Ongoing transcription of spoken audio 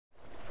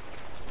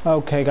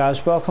Okay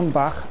guys, welcome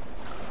back.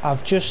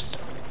 I've just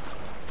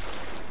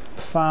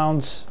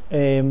found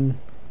I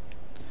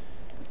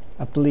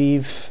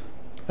believe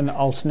an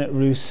alternate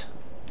route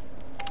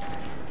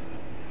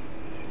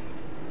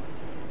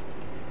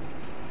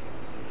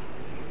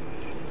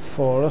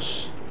for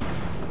us.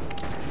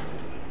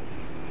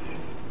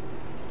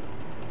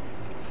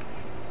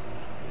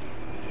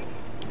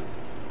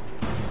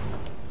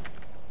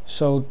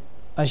 So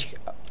as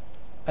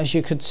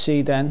you could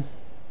see then,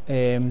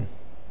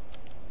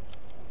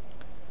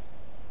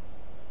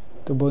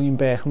 the William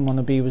Berkham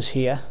wannabe was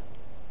here.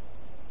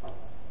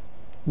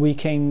 We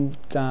came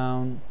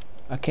down,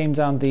 I came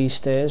down these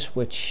stairs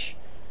which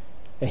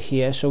are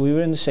here, so we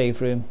were in the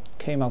save room,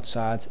 came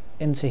outside,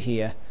 into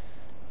here,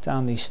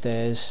 down these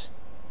stairs,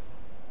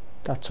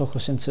 that took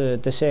us into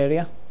this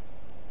area.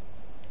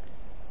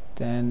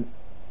 Then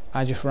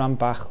I just ran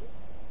back,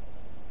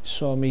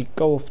 saw me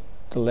go up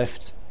the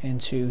lift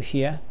into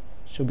here,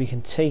 so we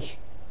can take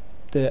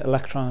the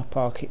electronic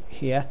park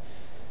here,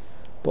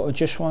 but I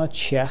just want to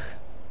check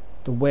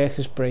the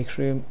workers break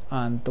room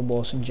and the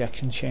water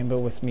injection chamber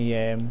with me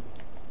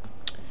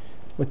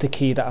with the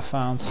key that I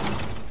found.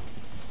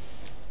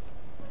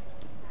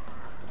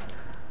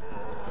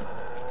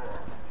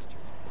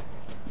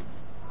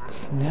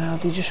 Now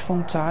they just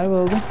won't die,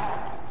 will they?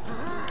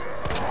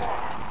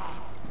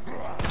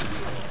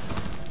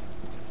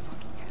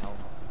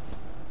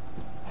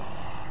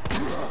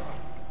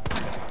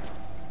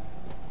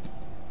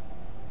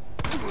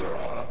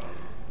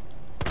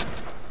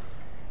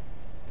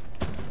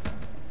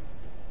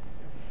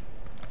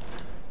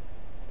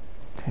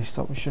 Okay,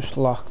 so that was just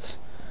locked.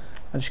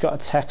 I just got a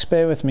text,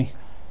 bear with me.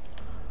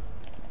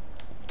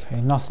 Okay,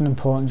 nothing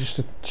important, just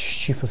a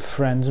stupid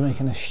friend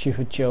making a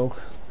stupid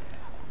joke.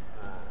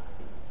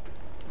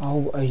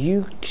 Oh, are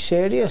you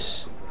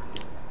serious?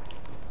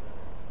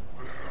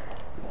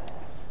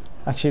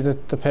 Actually,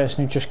 the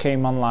person who just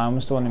came online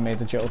was the one who made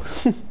the joke.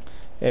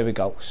 Here we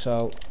go.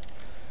 So,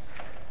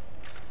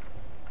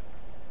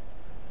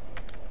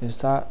 is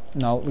that?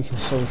 No, we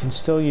can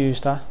still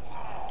use that.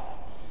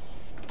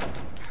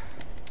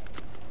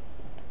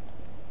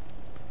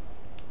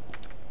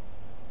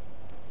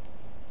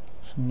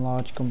 Some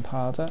large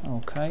gunpowder.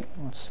 Okay,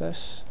 what's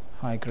this?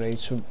 High grade.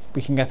 So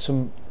we can get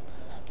some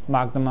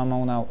magnum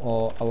ammo now,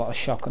 or a lot of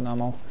shotgun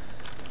ammo.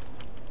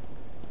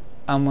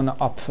 I'm gonna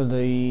opt for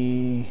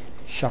the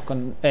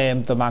shotgun,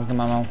 the magnum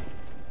ammo.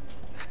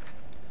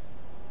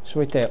 So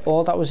right there,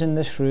 all that was in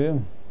this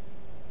room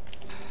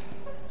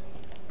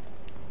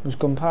was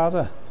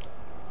gunpowder.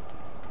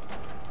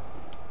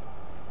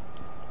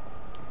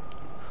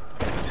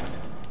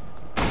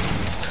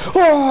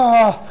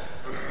 Oh!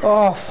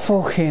 Oh,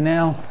 fucking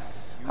hell.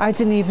 I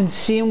didn't even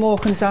see him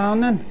walking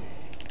down then.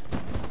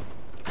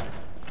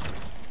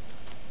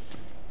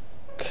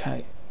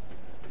 Okay.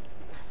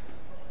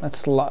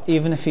 Let's lock,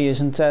 even if he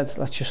isn't dead,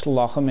 let's just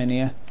lock him in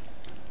here.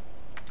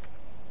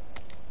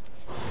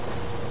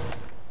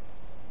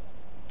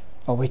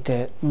 Oh wait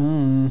there.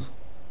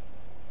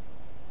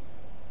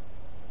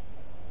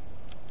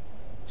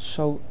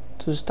 So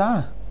does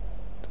that,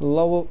 the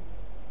lower,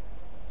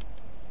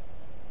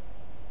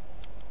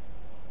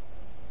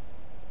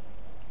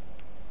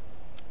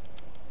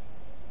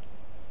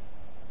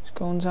 it's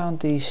going down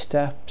these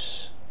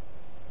steps,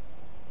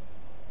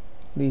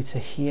 lead to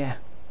here.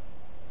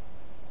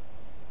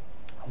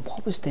 And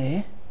what was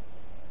there?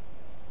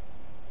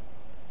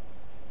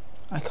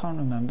 I can't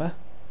remember.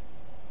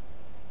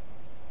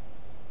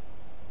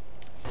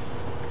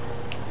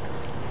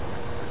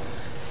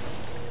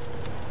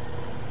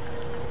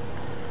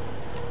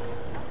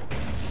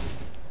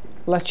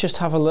 Let's just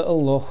have a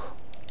little look.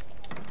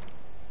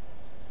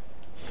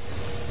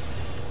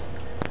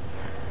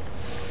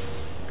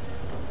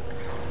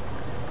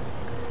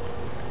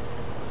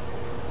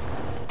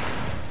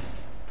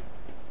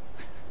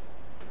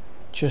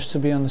 Just to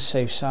be on the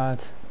safe side.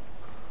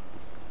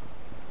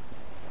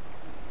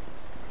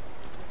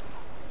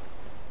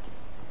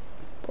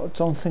 But I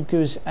don't think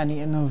there was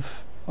anything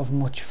of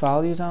much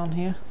value down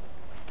here.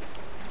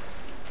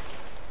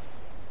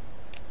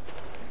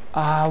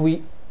 Ah,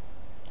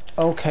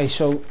 okay,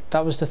 so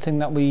that was the thing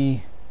that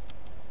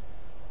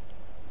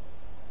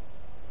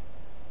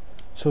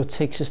so it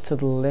takes us to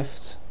the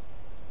lift.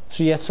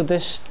 So yeah, so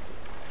this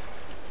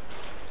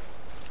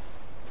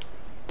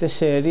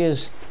area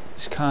is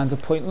kind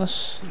of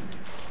pointless.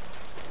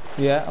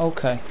 Yeah,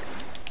 okay.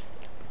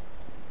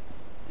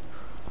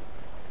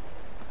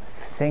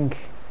 I think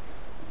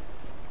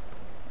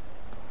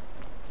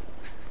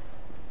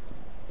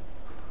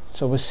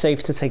so we're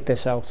safe to take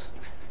this out.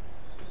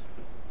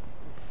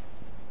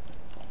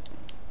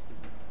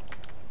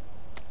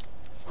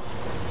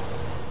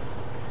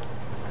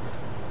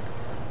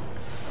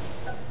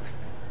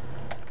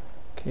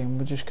 Okay, and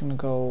we're just gonna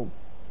go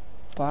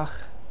back.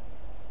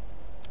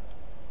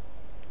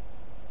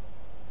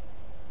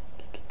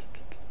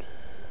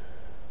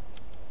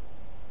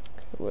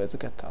 Where to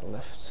get that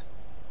lift?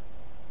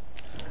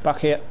 Back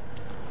here.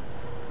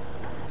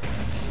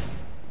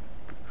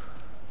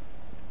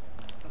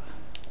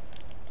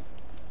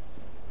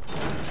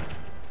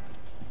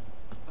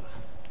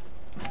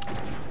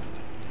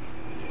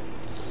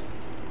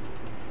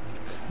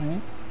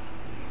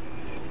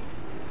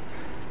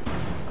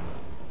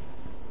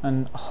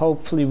 and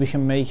hopefully we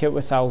can make it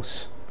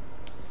without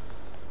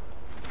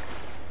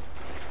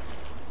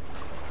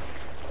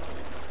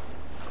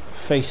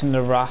facing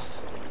the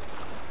wrath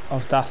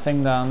of that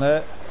thing down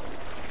there.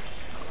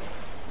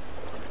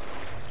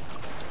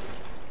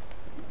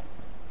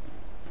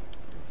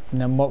 And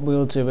then what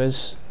we'll do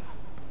is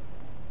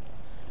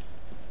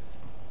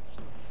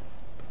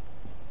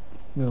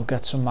we'll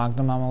get some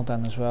magnum ammo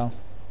then as well.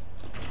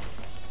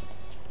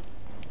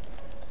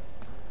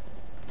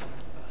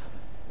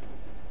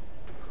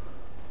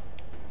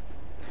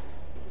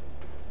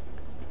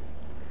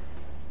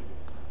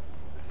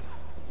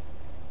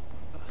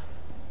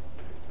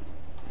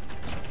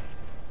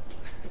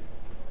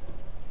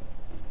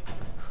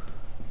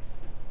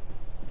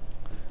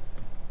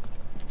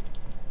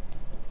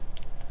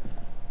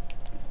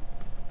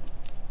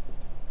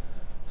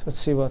 Let's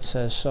see what it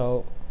says.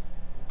 So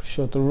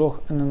the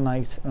rook and the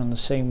knight are on the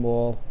same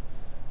wall,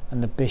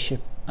 and the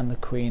bishop and the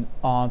queen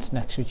aren't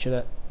next to each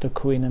other. The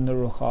queen and the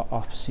rook are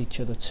opposite each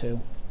other too.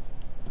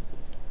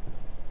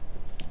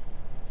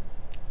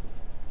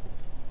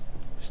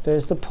 So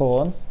there's the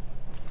pawn,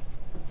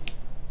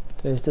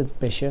 there's the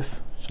bishop.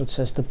 So it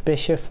says the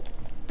bishop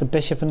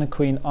and the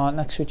queen aren't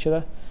next to each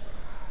other.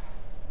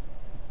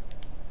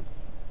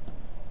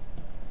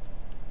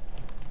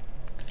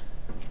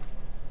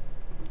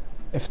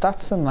 If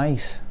that's the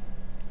knight,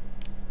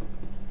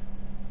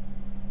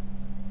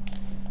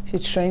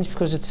 it's strange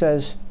because it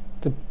says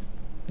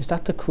is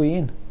that the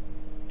queen?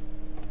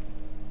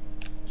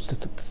 It's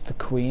the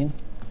queen.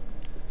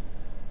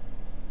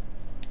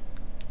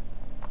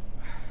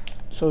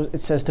 So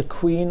it says the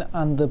queen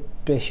and the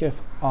bishop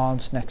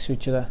aren't next to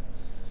each other.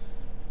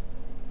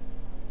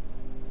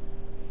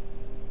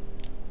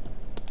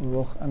 The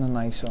rook and the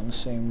knight are on the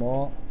same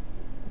wall.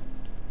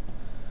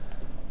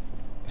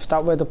 If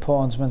that's where the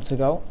pawn's meant to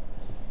go.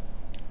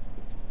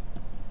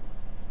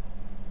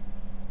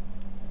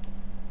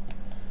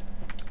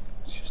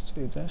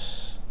 Do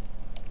this.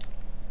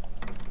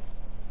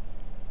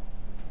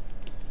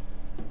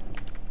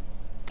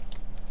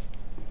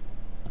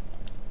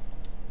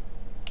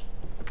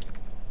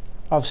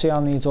 Obviously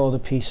I'll need all the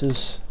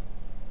pieces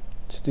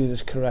to do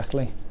this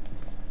correctly.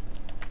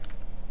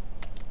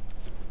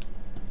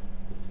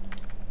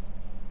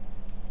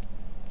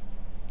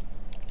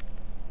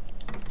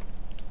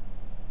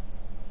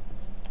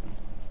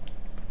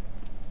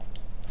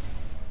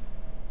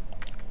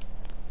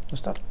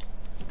 What's that?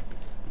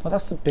 Oh,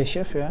 that's the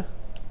bishop, yeah.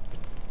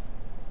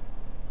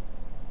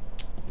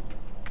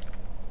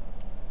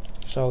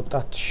 So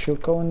that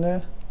should go in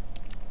there.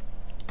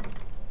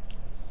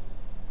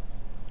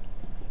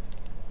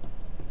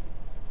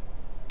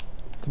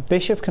 The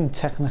bishop can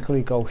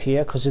technically go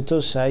here because it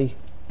does say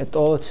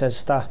all it says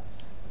is that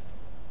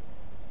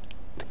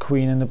the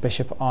queen and the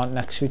bishop aren't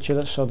next to each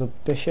other, so the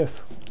bishop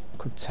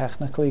could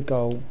technically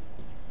go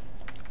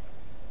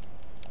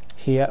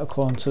here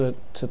according to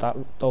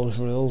those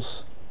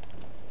rules.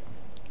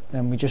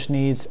 Then we just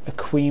need a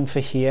queen for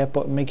here,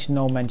 but it makes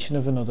no mention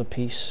of another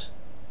piece.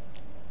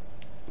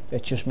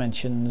 It just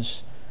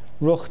mentions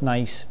rook,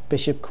 knight,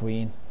 bishop,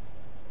 queen,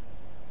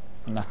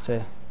 and that's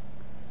it.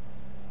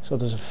 So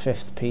there's a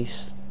fifth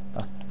piece.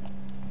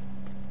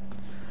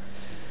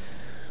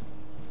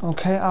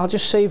 Okay, I'll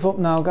just save up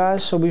now,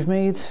 guys. So we've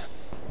made,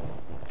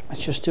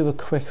 let's just do a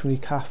quick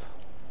recap.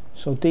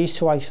 So these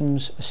two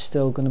items are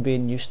still going to be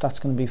in use. That's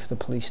going to be for the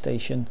police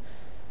station.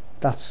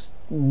 That's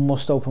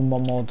must open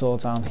one more door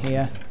down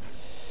here.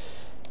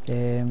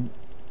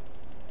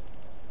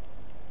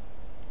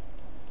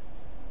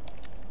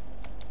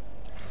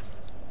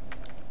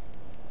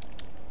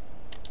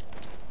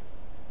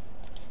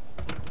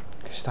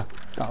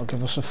 That'll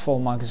give us a full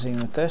magazine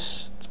with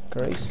this. That's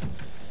great.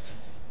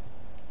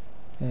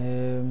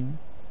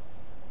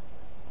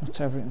 That's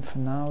everything for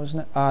now, isn't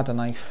it? Ah, the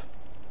knife.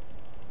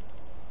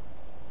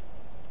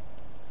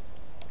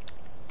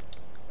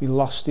 We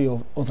lost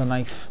the other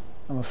knife,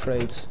 I'm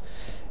afraid.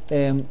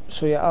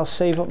 So yeah, I'll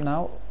save up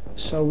now.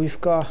 So we've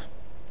got,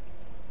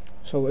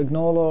 so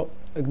ignore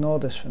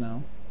this for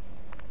now.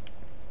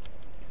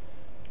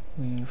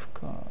 We've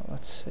got,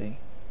 let's see,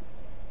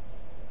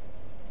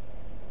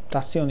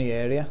 that's the only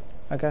area,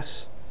 I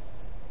guess,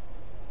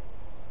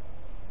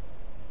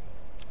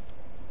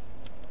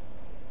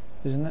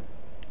 isn't it?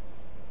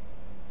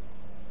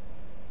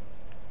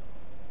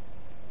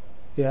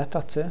 Yeah,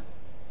 that's it.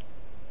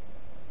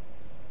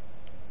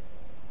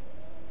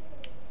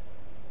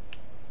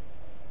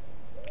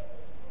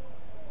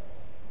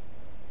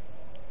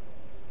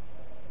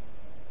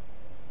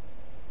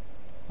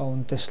 Oh,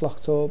 and this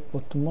locked up,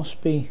 but there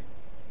must be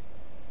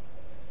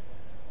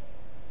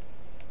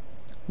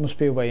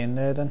a way in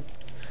there then.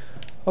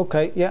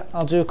 Okay, yeah,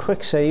 I'll do a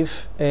quick save.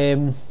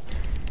 Not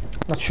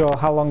sure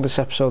how long this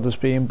episode has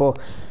been, but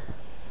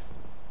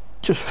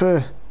just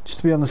to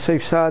be on the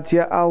safe side,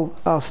 yeah,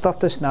 I'll stop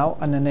this now,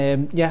 and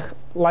then yeah,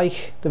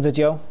 like the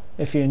video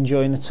if you're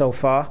enjoying it so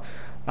far,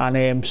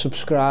 and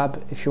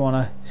subscribe if you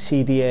want to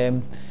see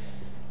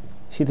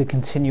the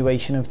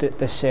continuation of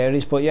this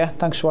series. But yeah,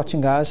 thanks for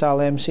watching, guys.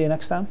 I'll see you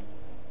next time.